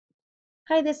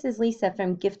Hi, this is Lisa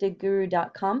from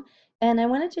giftedguru.com, and I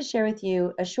wanted to share with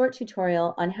you a short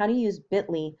tutorial on how to use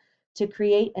Bitly to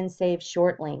create and save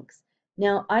short links.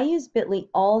 Now, I use Bitly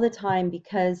all the time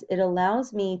because it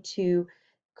allows me to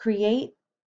create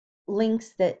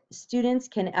links that students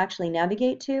can actually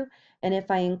navigate to, and if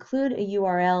I include a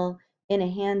URL in a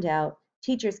handout,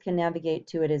 teachers can navigate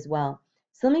to it as well.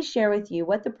 So let me share with you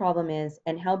what the problem is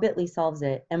and how Bitly solves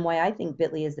it, and why I think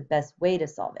Bitly is the best way to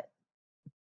solve it.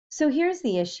 So here's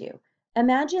the issue.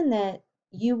 Imagine that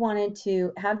you wanted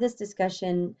to have this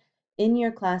discussion in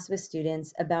your class with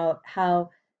students about how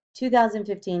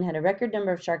 2015 had a record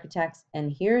number of shark attacks, and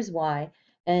here's why.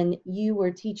 And you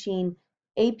were teaching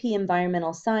AP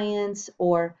Environmental Science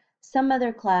or some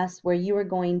other class where you were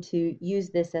going to use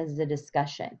this as a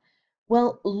discussion.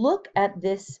 Well, look at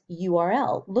this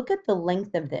URL. Look at the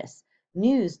length of this.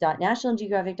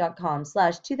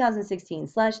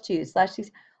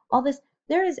 news.nationalgeographic.com/2016/2/6, all this.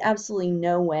 There is absolutely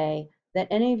no way that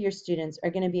any of your students are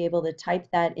going to be able to type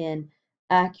that in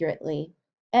accurately.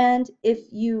 And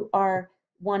if you are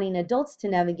wanting adults to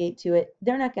navigate to it,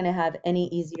 they're not going to have any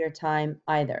easier time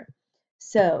either.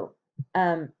 So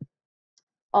um,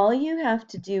 all you have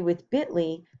to do with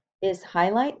Bitly is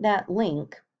highlight that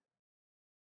link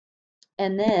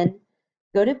and then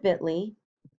go to Bitly,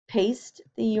 paste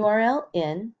the URL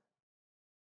in,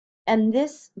 and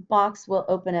this box will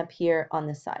open up here on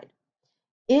the side.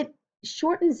 It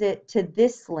shortens it to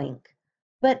this link,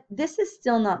 but this is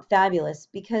still not fabulous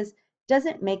because it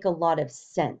doesn't make a lot of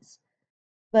sense.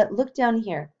 But look down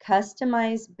here,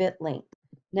 customize bit link.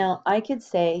 Now I could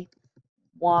say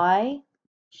why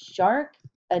shark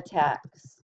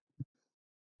attacks.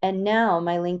 And now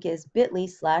my link is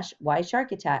bit.ly/why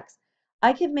shark attacks.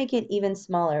 I could make it even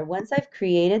smaller. Once I've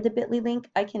created the bit.ly link,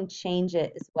 I can change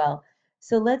it as well.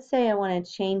 So let's say I want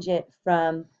to change it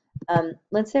from,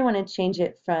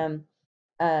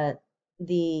 uh,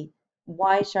 the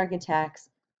why shark attacks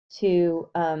to,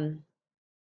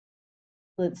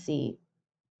 let's see,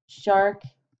 shark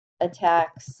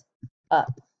attacks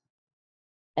up.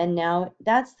 And now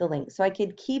that's the link. So I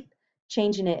could keep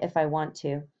changing it if I want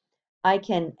to. I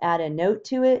can add a note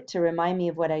to it to remind me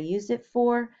of what I used it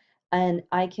for, and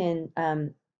I can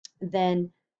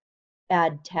then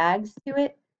add tags to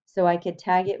it. So I could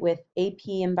tag it with AP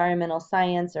Environmental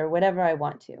Science or whatever I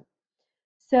want to.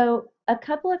 So a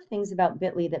couple of things about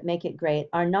Bitly that make it great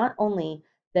are not only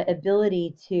the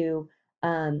ability to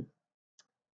um,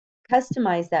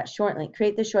 customize that short link,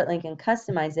 create the short link and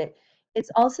customize it,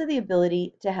 it's also the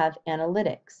ability to have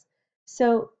analytics.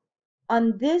 So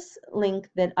on this link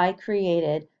that I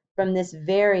created from this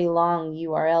very long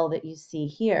URL that you see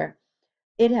here,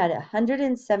 it had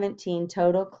 117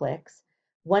 total clicks.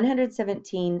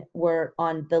 117 were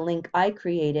on the link I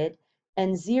created,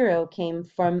 and 0 came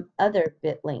from other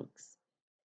bit links.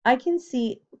 I can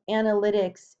see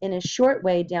analytics in a short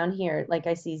way down here, like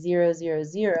I see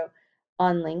 000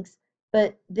 on links,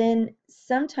 but then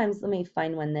sometimes let me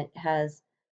find one that has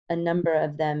a number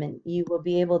of them, and you will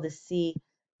be able to see.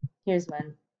 Here's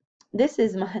one. This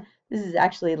is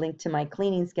actually linked to my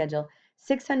cleaning schedule.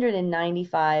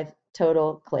 695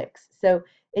 total clicks. So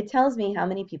it tells me how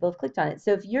many people have clicked on it.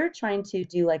 So if you're trying to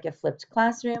do like a flipped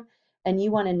classroom and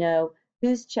you want to know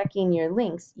who's checking your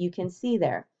links, you can see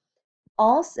there.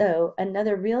 Also,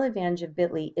 another real advantage of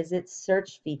Bitly is its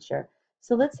search feature.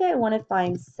 So let's say I want to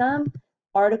find some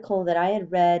article that I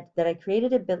had read that I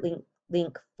created a Bitly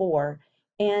link for,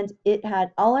 and it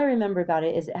had, all I remember about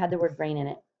it is it had the word brain in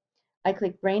it. I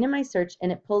click brain in my search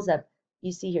and it pulls up,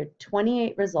 you see here,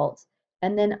 28 results.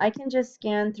 And then I can just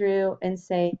scan through and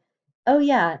say, oh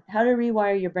yeah, how to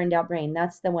rewire your burned out brain.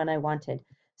 That's the one I wanted.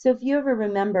 So if you ever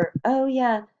remember, oh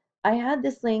yeah, I had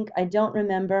this link, I don't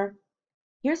remember.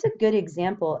 Here's a good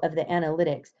example of the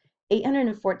analytics.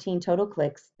 814 total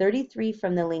clicks, 33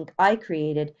 from the link I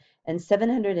created, and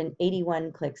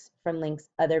 781 clicks from links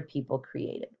other people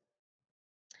created.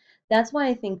 That's why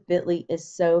I think Bitly is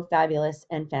so fabulous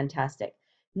and fantastic.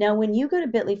 Now, when you go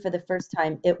to Bitly for the first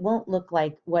time, it won't look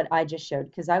like what I just showed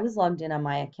because I was logged in on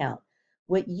my account.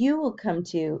 What you will come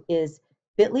to is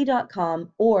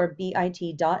bit.ly.com or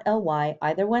bit.ly,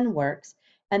 either one works,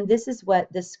 and this is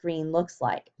what the screen looks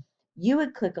like. You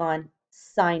would click on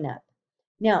sign up.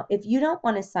 Now, if you don't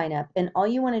want to sign up and all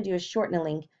you want to do is shorten a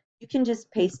link, you can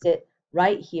just paste it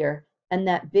right here and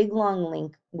that big long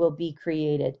link will be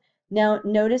created. Now,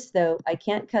 notice though, I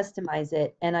can't customize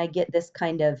it and I get this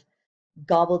kind of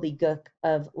gobbledygook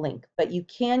of link, but you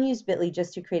can use Bitly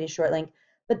just to create a short link,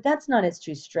 but that's not its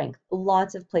true strength.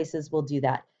 Lots of places will do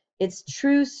that. Its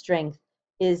true strength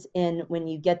is in when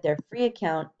you get their free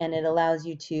account and it allows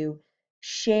you to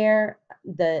share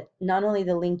the not only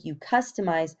the link you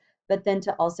customize, but then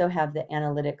to also have the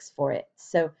analytics for it.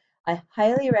 So I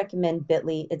highly recommend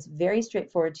Bitly. It's very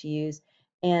straightforward to use,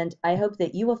 and I hope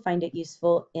that you will find it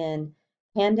useful in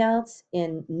handouts,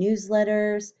 in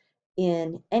newsletters,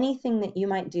 in anything that you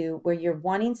might do where you're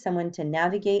wanting someone to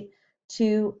navigate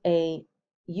to a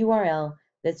URL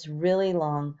that's really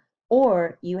long,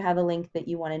 or you have a link that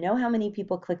you want to know how many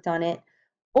people clicked on it,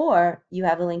 or you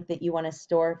have a link that you want to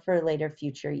store for later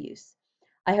future use.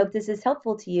 I hope this is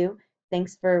helpful to you.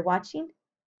 Thanks for watching,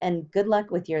 and good luck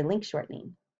with your link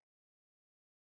shortening.